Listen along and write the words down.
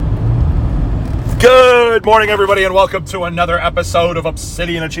Good morning, everybody, and welcome to another episode of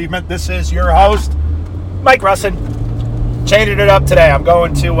Obsidian Achievement. This is your host, Mike Russin. Changing it up today. I'm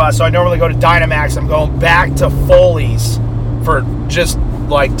going to, so I normally go to Dynamax. I'm going back to Foley's for just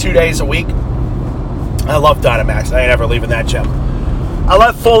like 2 days a week. I love Dynamax. I ain't ever leaving that gym. I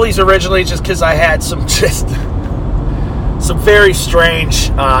left Foley's originally just because I had some very strange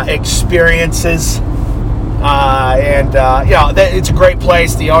experiences. It's a great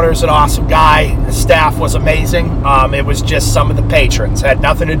place. The owner's an awesome guy. The staff was amazing. It was just some of the patrons. Had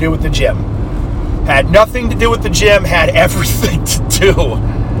nothing to do with the gym. Had everything to do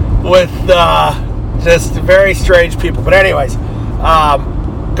with just very strange people. But anyways,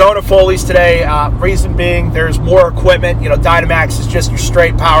 going to Foley's today. Reason being, there's more equipment. Dynamax is just your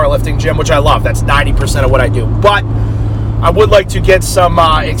straight powerlifting gym, which I love. That's 90% of what I do. But I would like to get some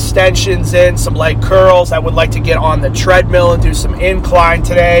extensions in, some leg curls. I would like to get on the treadmill and do some incline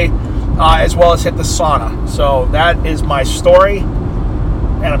today, as well as hit the sauna. So that is my story,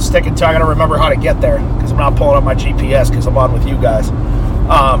 and I'm sticking to it. I got to remember how to get there because I'm not pulling up my GPS because I'm on with you guys.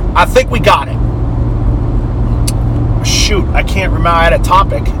 I think we got it. Shoot, I can't remember. I had a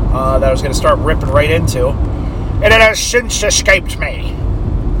topic that I was going to start ripping right into, and it has since escaped me.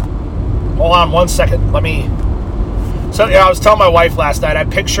 Hold on one second. So I was telling my wife last night, I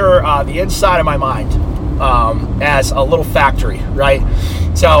picture the inside of my mind as a little factory, right?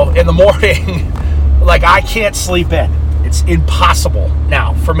 So in the morning, like I can't sleep in. It's impossible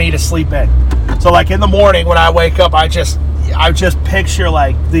now for me to sleep in. So like in the morning when I wake up, I just picture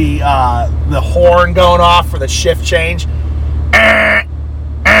like the horn going off for the shift change, and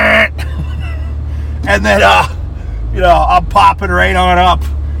then I'm popping right on up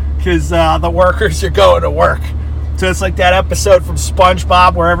because the workers are going to work. So it's like that episode from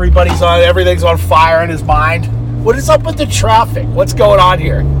SpongeBob where everything's on fire in his mind. What is up with the traffic? What's going on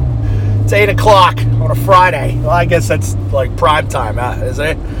here? It's 8 o'clock on a Friday. Well, I guess that's like prime time, isn't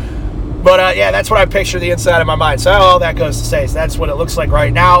it? But that's what I picture the inside of my mind. So all that goes to say is that's what it looks like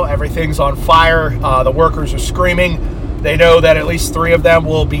right now. Everything's on fire. The workers are screaming. They know that at least 3 of them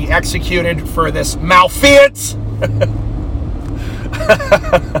will be executed for this malfeasance.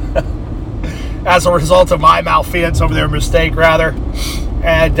 As a result of my malfeasance over their mistake, rather.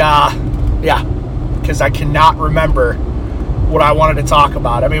 And, because I cannot remember what I wanted to talk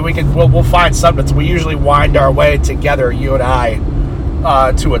about. I mean, we'll find something. We usually wind our way together, you and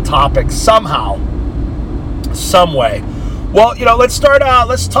I, to a topic somehow, some way. Well, let's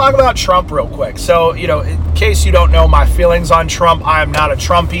talk about Trump real quick. So, in case you don't know my feelings on Trump, I am not a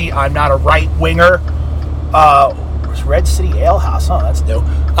Trumpy. I'm not a right-winger. Red City Ale House, that's new.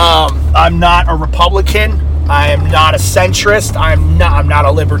 I'm not a Republican. I am not a centrist. I'm not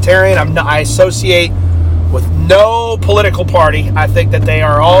a libertarian. I associate with no political party. I think that they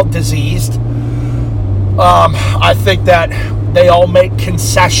are all diseased. I think that they all make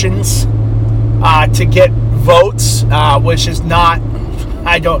concessions to get votes, which is not.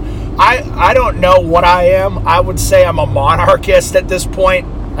 I don't know what I am. I would say I'm a monarchist at this point.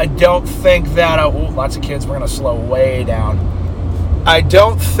 I don't think that, lots of kids, we're going to slow way down. I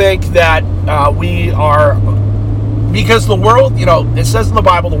don't think that we are, because the world, it says in the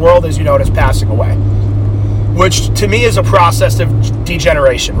Bible, the world as you know it is passing away, which to me is a process of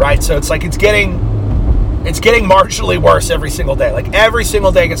degeneration, right? So it's like it's getting marginally worse every single day. Like every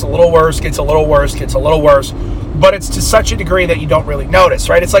single day gets a little worse, but it's to such a degree that you don't really notice,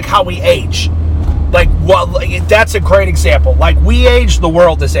 right? It's like how we age. That's a great example. Like, we age, the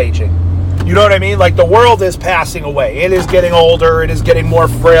world is aging. You know what I mean? Like, the world is passing away. It is getting older. It is getting more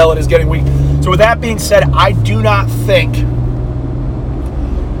frail. It is getting weak. So with that being said, I do not think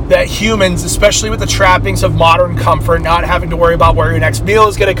that humans, especially with the trappings of modern comfort, not having to worry about where your next meal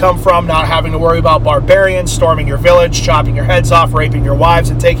is going to come from, not having to worry about barbarians storming your village, chopping your heads off, raping your wives,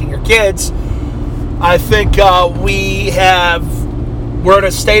 and taking your kids, I think we're in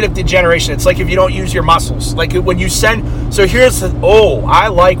a state of degeneration. It's like if you don't use your muscles. Like when you I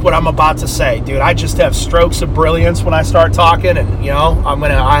like what I'm about to say, dude. I just have strokes of brilliance when I start talking, and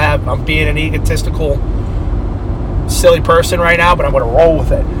I'm being an egotistical, silly person right now, but I'm gonna roll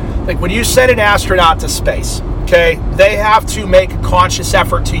with it. Like when you send an astronaut to space, okay, they have to make a conscious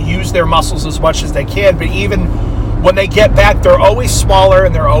effort to use their muscles as much as they can, but even when they get back, they're always smaller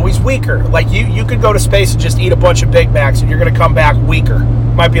and they're always weaker. Like you could go to space and just eat a bunch of Big Macs and you're going to come back weaker.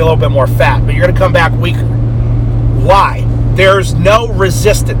 Might be a little bit more fat, but you're going to come back weaker. Why? There's no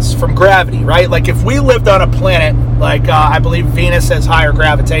resistance from gravity, right? Like if we lived on a planet, like I believe Venus has higher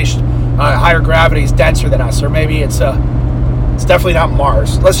gravitation, higher gravity is denser than us, or maybe it's definitely not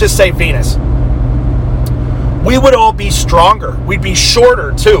Mars. Let's just say Venus. We would all be stronger. We'd be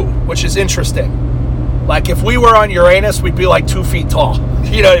shorter too, which is interesting. Like if we were on Uranus, we'd be like 2 feet tall.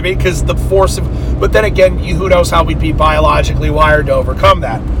 You know what I mean? Because the force of, but then again, who knows how we'd be biologically wired to overcome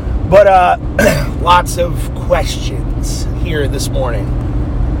that. But lots of questions here this morning.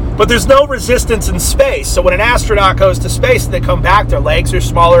 But there's no resistance in space. So when an astronaut goes to space and they come back, their legs are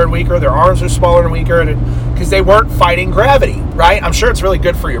smaller and weaker, their arms are smaller and weaker, because they weren't fighting gravity, right? I'm sure it's really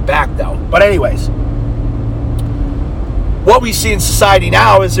good for your back, though. But anyways, what we see in society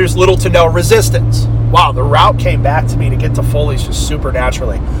now is there's little to no resistance. Wow, the route came back to me to get to Foley's just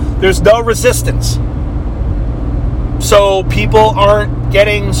supernaturally. There's no resistance. So people aren't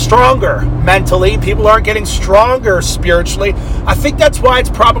getting stronger mentally. People aren't getting stronger spiritually. I think that's why it's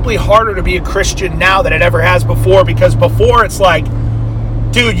probably harder to be a Christian now than it ever has before. Because before it's like,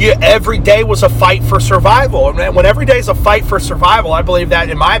 dude, every day was a fight for survival. And when every day is a fight for survival, I believe that,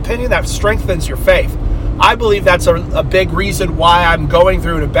 in my opinion, that strengthens your faith. I believe that's a big reason why I'm going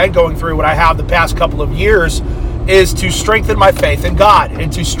through and have been going through what I have the past couple of years, is to strengthen my faith in God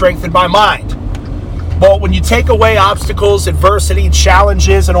and to strengthen my mind. Well, when you take away obstacles, adversity,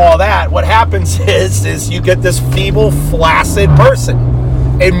 challenges, and all that, what happens is you get this feeble, flaccid person.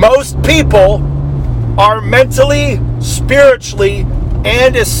 And most people are mentally, spiritually,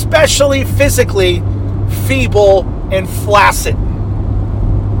 and especially physically feeble and flaccid.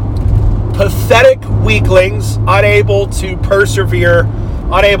 Pathetic weaklings, unable to persevere,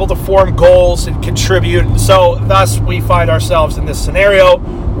 unable to form goals and contribute. So thus we find ourselves in this scenario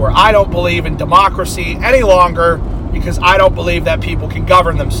where I don't believe in democracy any longer, because I don't believe that people can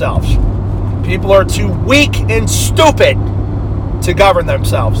govern themselves. People are too weak and stupid to govern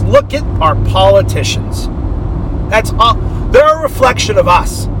themselves. Look at our politicians. That's all. They're a reflection of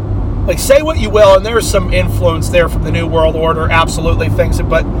us. Like, say what you will, and there's some influence there from the New World Order, absolutely things,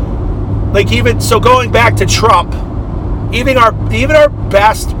 but like, even so, going back to Trump, even our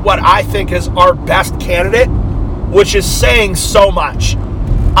best, what I think is our best candidate, which is saying so much.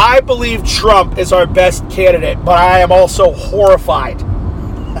 I believe Trump is our best candidate, but I am also horrified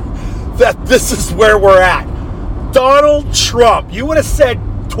that this is where we're at. Donald Trump, you would have said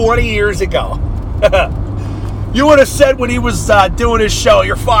 20 years ago, you would have said when he was doing his show,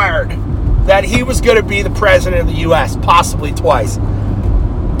 "You're fired," that he was going to be the president of the U.S., possibly twice.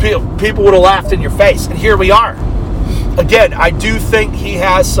 People would have laughed in your face, and here we are. Again, I do think he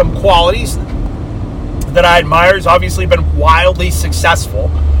has some qualities that I admire. He's obviously been wildly successful.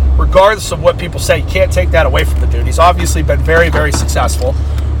 Regardless of what people say, you can't take that away from the dude. He's obviously been very, very successful.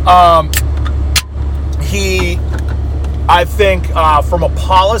 I think, from a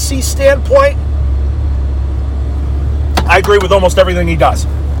policy standpoint, I agree with almost everything he does.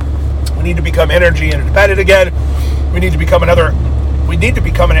 We need to become energy independent again. We need to become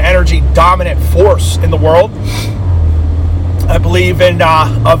an energy dominant force in the world. I believe in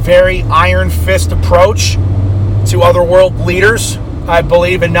a very iron fist approach to other world leaders. I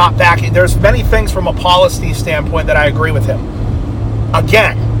believe in not backing. There's many things from a policy standpoint that I agree with him.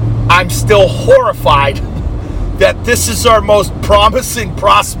 Again, I'm still horrified that this is our most promising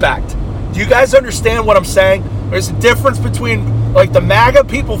prospect. Do you guys understand what I'm saying? There's a difference between, like, the MAGA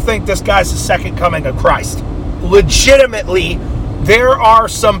people think this guy's the second coming of Christ. Legitimately, there are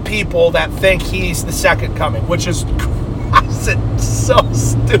some people that think he's the second coming, which is so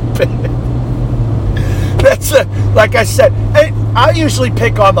stupid. Like I said, I usually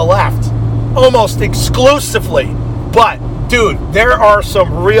pick on the left almost exclusively, but dude, there are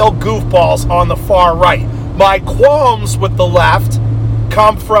some real goofballs on the far right. My qualms with the left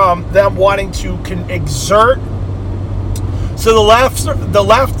come from them wanting to exert. So the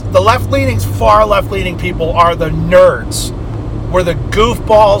left-leaning, far left-leaning people are the nerds. We're the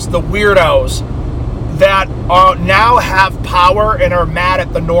goofballs, the weirdos that now have power and are mad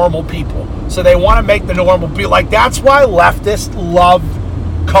at the normal people. So they want to make the normal be like, that's why leftists loved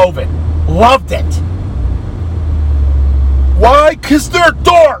COVID. Loved it. Why? Because they're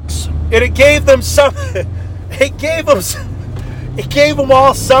dorks. And it gave them something. It gave them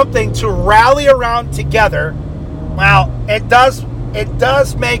all something to rally around together. Well, it does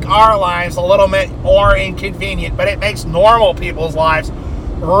make our lives a little bit more inconvenient, but it makes normal people's lives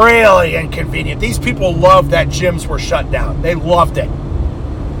really inconvenient. These people loved that gyms were shut down. They loved it.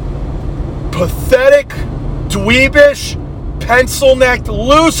 Pathetic, dweebish, pencil-necked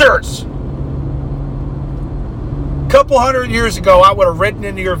losers. A couple hundred years ago, I would have ridden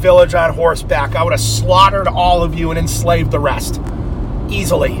into your village on horseback. I would have slaughtered all of you and enslaved the rest.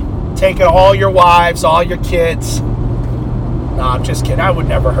 Easily. Taken all your wives, all your kids. No, I'm just kidding. I would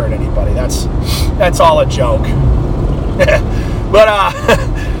never hurt anybody. That's all a joke. But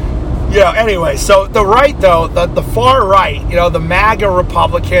Anyway, so the right, though, the far right, the MAGA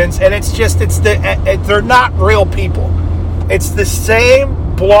Republicans, and they're not real people. It's the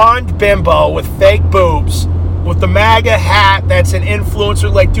same blonde bimbo with fake boobs, with the MAGA hat that's an influencer.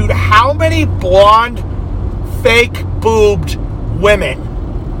 Like, dude, how many blonde, fake boobed women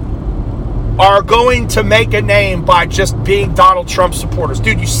are going to make a name by just being Donald Trump supporters?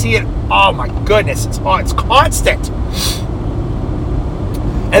 Dude, you see it. Oh my goodness, it's constant.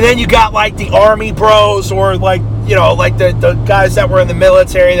 And then you got like the army bros, or like the guys that were in the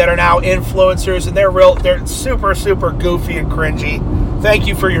military that are now influencers, and they're super, super goofy and cringy. Thank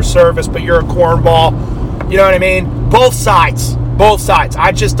you for your service, but you're a cornball. You know what I mean? Both sides.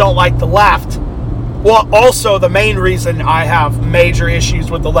 I just don't like the left. Well, also, the main reason I have major issues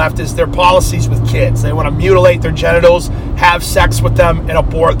with the left is their policies with kids. They want to mutilate their genitals, have sex with them, and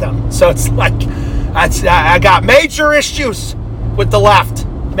abort them. So it's like, I got major issues with the left.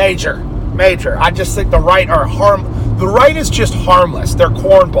 Major. I just think the right the right is just harmless. They're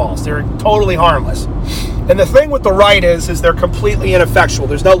cornballs. They're totally harmless. And the thing with the right is they're completely ineffectual.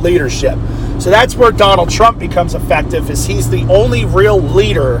 There's no leadership. So that's where Donald Trump becomes effective, is he's the only real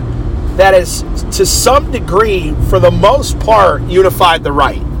leader that is, to some degree, for the most part, unified the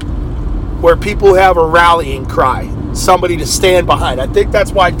right, where people have a rallying cry, somebody to stand behind. I think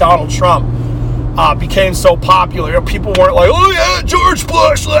that's why Donald Trump became so popular. People weren't like, oh yeah, George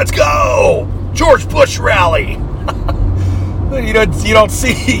Bush, let's go, George Bush rally. You didn't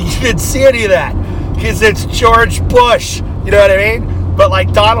see any of that, because it's George Bush. You know what I mean? But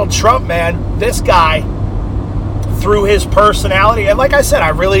like Donald Trump, man, this guy, through his personality, and like I said,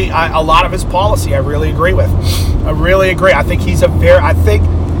 a lot of his policy I really agree with. I think he's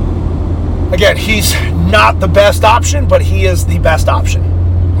again, he's not the best option, but he is the best option.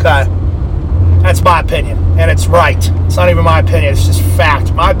 Okay? That's my opinion, and it's right. It's not even my opinion, it's just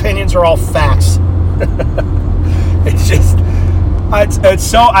fact. My opinions are all facts. It's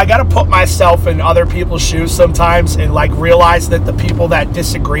so, I got to put myself in other people's shoes sometimes and like realize that the people that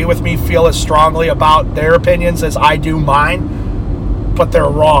disagree with me feel as strongly about their opinions as I do mine, but they're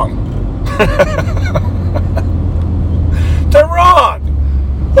wrong. They're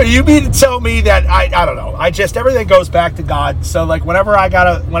wrong. Well, you mean to tell me that I don't know. Everything goes back to God. So like whenever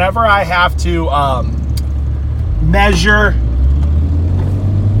I have to measure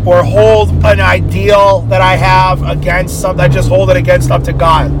or hold an ideal that I have against something, I just hold it against up to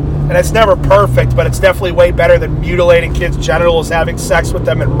God. And it's never perfect, but it's definitely way better than mutilating kids' genitals, having sex with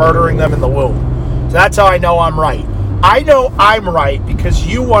them, and murdering them in the womb. So that's how I know I'm right. I know I'm right because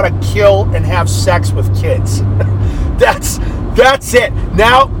you want to kill and have sex with kids. That's it.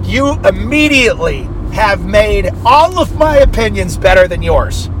 Now you immediately have made all of my opinions better than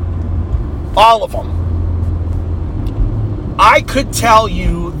yours. All of them. I could tell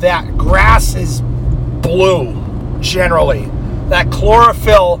you that grass is blue, generally. That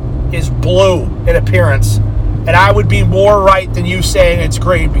chlorophyll is blue in appearance. And I would be more right than you saying it's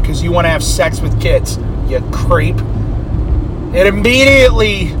green because you want to have sex with kids, you creep. It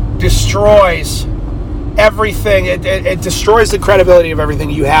immediately destroys everything. It destroys the credibility of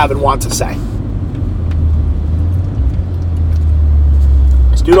everything you have and want to say.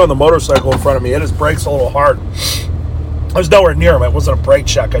 This dude on the motorcycle in front of me, hit his brakes a little hard. I was nowhere near him. It wasn't a brake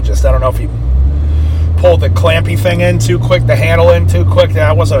check. I don't know if he pulled the clampy thing in too quick, the handle in too quick.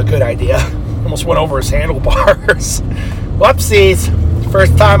 That wasn't a good idea. Almost went over his handlebars. Whoopsies.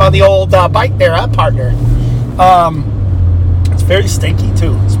 First time on the old bike there, huh, partner? It's very stinky,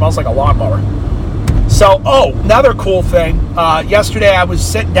 too. It smells like a lawnmower. So, another cool thing. Yesterday I was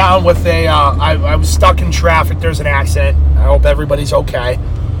sitting down with I was stuck in traffic. There's an accident. I hope everybody's okay.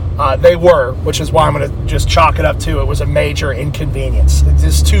 They were, which is why I'm going to just chalk it up to it was a major inconvenience. It's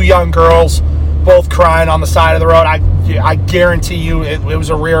just two young girls, both crying on the side of the road. I guarantee you it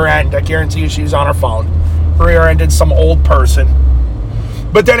was a rear end. I guarantee you she was on her phone. Rear-ended some old person.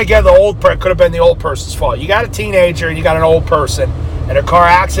 But then again, it could have been the old person's fault. You got a teenager and you got an old person. And a car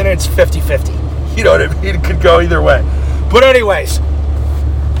accident, it's 50-50. You know what I mean? It could go either way. But anyways,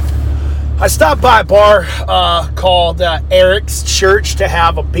 I stopped by a bar called Eric's Church to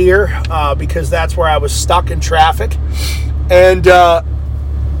have a beer because that's where I was stuck in traffic. And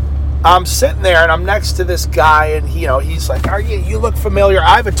I'm sitting there and I'm next to this guy and he's like, you look familiar.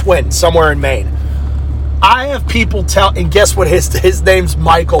 I have a twin somewhere in Maine. I have people and guess what, his name's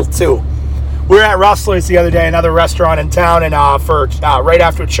Michael too. We were at Rustler's the other day, another restaurant in town, and for right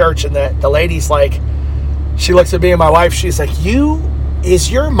after church, and the lady's like, she looks at me and my wife, she's like,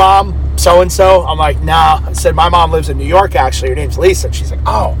 is your mom so-and-so? I'm like, nah. I said, my mom lives in New York, actually. Her name's Lisa. And she's like,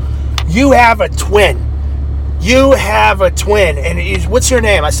 oh, you have a twin. you have a twin, and what's your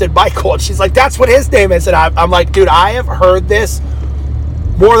name? I said, Michael. And she's like, that's what his name is. And I'm like, dude, I have heard this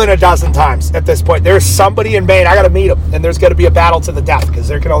more than a dozen times at this point. There's somebody in Maine. I got to meet him, and there's going to be a battle to the death because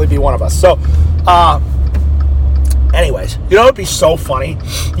there can only be one of us. So, anyways, you know, it'd be so funny.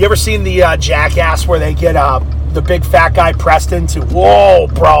 You ever seen the Jackass where they get the big fat guy Preston to, whoa,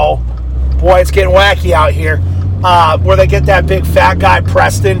 bro, boy, it's getting wacky out here. Where they get that big fat guy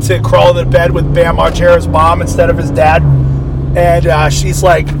Preston to crawl into bed with Bam Margera's mom instead of his dad, and she's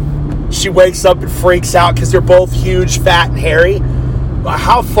like, she wakes up and freaks out because they're both huge, fat, and hairy.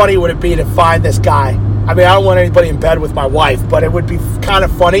 How funny would it be to find this guy? I mean, I don't want anybody in bed with my wife, but it would be kind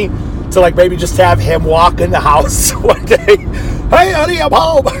of funny to like maybe just have him walk in the house one day. Hey, honey, I'm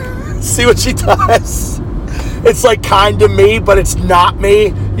home. See what she does. It's like kind of me, but it's not me.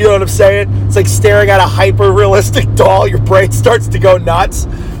 You know what I'm saying? It's like staring at a hyper-realistic doll. Your brain starts to go nuts.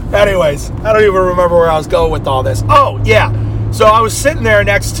 Anyways, I don't even remember where I was going with all this. Oh, yeah. So I was sitting there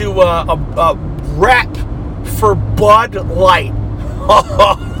next to a rep for Bud Light.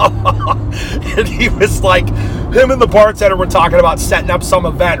 And he was like, him and the bartender were talking about setting up some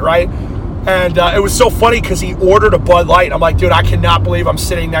event, right? And it was so funny because he ordered a Bud Light. I'm like, dude, I cannot believe I'm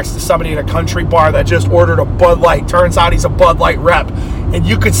sitting next to somebody in a country bar that just ordered a Bud Light. Turns out he's a Bud Light rep. And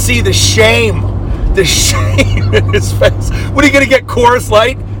you could see the shame in his face. What, are you going to get Coors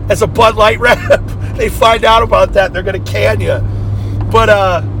Light as a Bud Light rep? They find out about that, they're going to can you. But,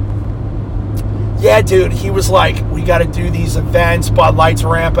 yeah, dude, he was like, we got to do these events. Bud Light's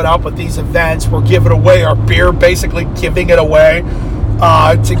ramping up with these events. We're giving away our beer, basically giving it away.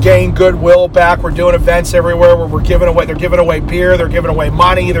 To gain goodwill back. We're doing events everywhere where they're giving away beer, they're giving away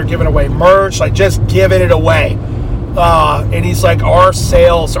money, they're giving away merch, like just giving it away. And he's like, our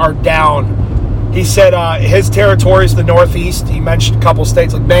sales are down. He said his territory is the Northeast. He mentioned a couple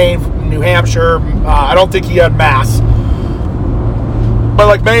states like Maine, New Hampshire. I don't think he had Mass. But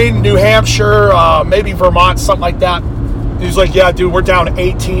like Maine, New Hampshire, maybe Vermont, something like that. He's like, yeah, dude, we're down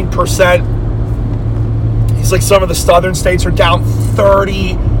 18%. He's like, some of the southern states are down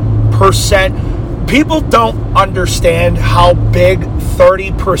 30%. People don't understand how big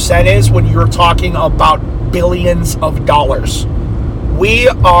 30% is when you're talking about billions of dollars.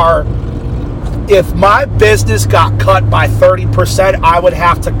 If my business got cut by 30%, I would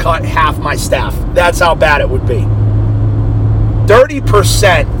have to cut half my staff. That's how bad it would be.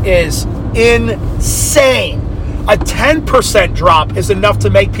 30% is insane. A 10% drop is enough to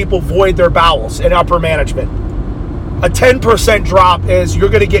make people void their bowels in upper management. A 10% drop is you're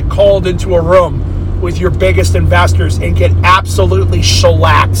going to get called into a room with your biggest investors and get absolutely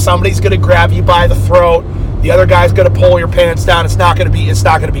shellacked. Somebody's going to grab you by the throat. The other guy's going to pull your pants down. It's not going to be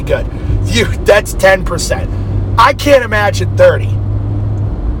good. That's 10%. I can't imagine 30.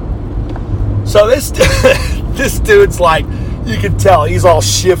 So this dude's like, you can tell he's all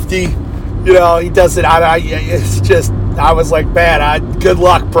shifty. You know, he doesn't. It's just. I was like, man, good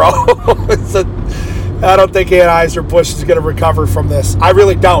luck, bro. I don't think Anheuser-Busch is going to recover from this. I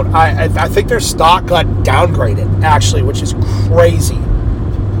really don't. I think their stock got downgraded, actually, which is crazy.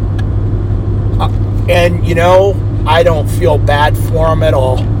 And, you know, I don't feel bad for him at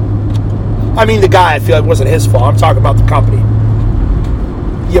all. I mean, the guy, I feel like it wasn't his fault. I'm talking about the company.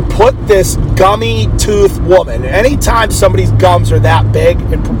 You put this gummy tooth woman, anytime somebody's gums are that big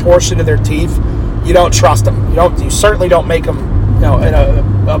in proportion to their teeth, you don't trust them. You certainly don't make them, you know, in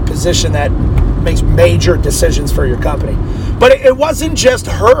a position that makes major decisions for your company. But it wasn't just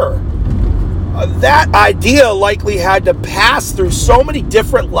her. That idea likely had to pass through so many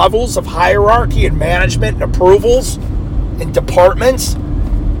different levels of hierarchy and management and approvals and departments.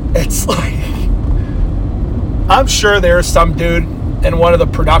 It's like, I'm sure there's some dude in one of the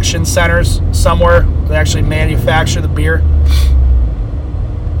production centers somewhere that actually manufacture the beer.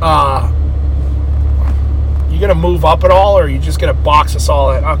 You gonna move up at all, or are you just gonna box us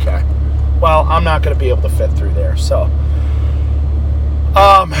all in? Okay. Well, I'm not gonna be able to fit through there. So,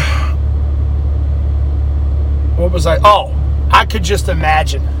 what was I? Oh, I could just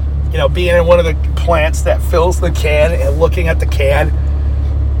imagine, you know, being in one of the plants that fills the can and looking at the can.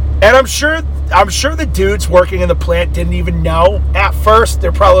 And I'm sure the dudes working in the plant didn't even know at first.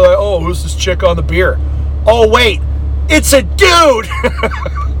 They're probably like, oh, who's this chick on the beer? Oh, wait, it's a dude.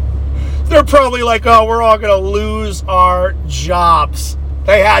 They're probably like, oh, we're all going to lose our jobs.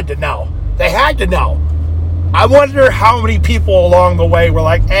 They had to know. I wonder how many people along the way were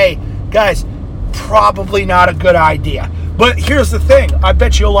like, hey, guys, probably not a good idea. But here's the thing. I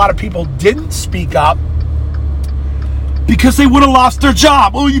bet you a lot of people didn't speak up because they would have lost their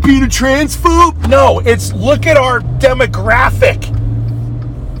job. Oh, you being a transphobe? No, it's look at our demographic.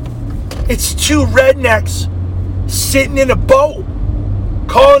 It's two rednecks sitting in a boat,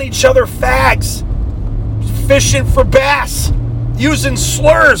 calling each other fags, fishing for bass, using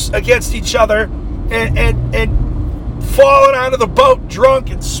slurs against each other, and falling out of the boat drunk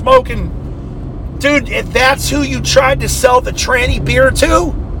and smoking. Dude, if that's who you tried to sell the tranny beer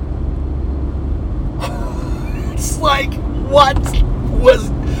to, it's like, what was...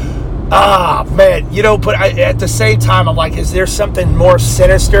 man, but at the same time, I'm like, is there something more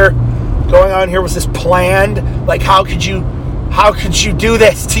sinister going on here? Was this planned? Like, how could you do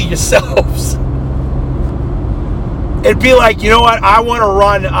this to yourselves? It'd be like, you know what? I want to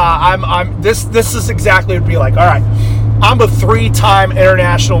run. This is exactly what it'd be like. All right, I'm a 3-time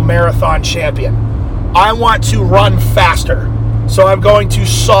international marathon champion. I want to run faster, so I'm going to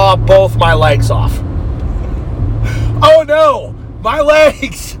saw both my legs off. Oh no, my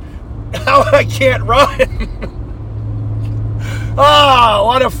legs! Now I can't run.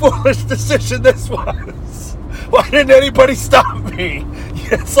 What a foolish decision this was. Why didn't anybody stop me?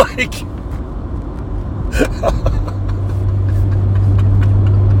 It's like...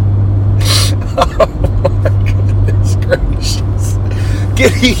 Oh my goodness gracious.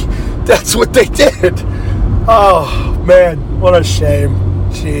 Giddy, that's what they did. Oh man, what a shame.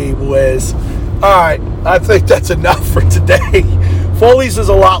 Gee whiz. Alright, I think that's enough for today. Foley's is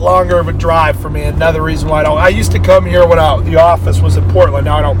a lot longer of a drive for me. Another reason why I used to come here when the office was in Portland.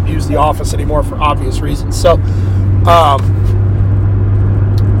 Now I don't use the office anymore for obvious reasons. So,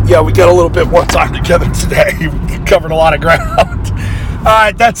 yeah, we got a little bit more time together today. We covered a lot of ground. All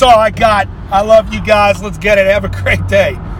right, that's all I got. I love you guys. Let's get it. Have a great day.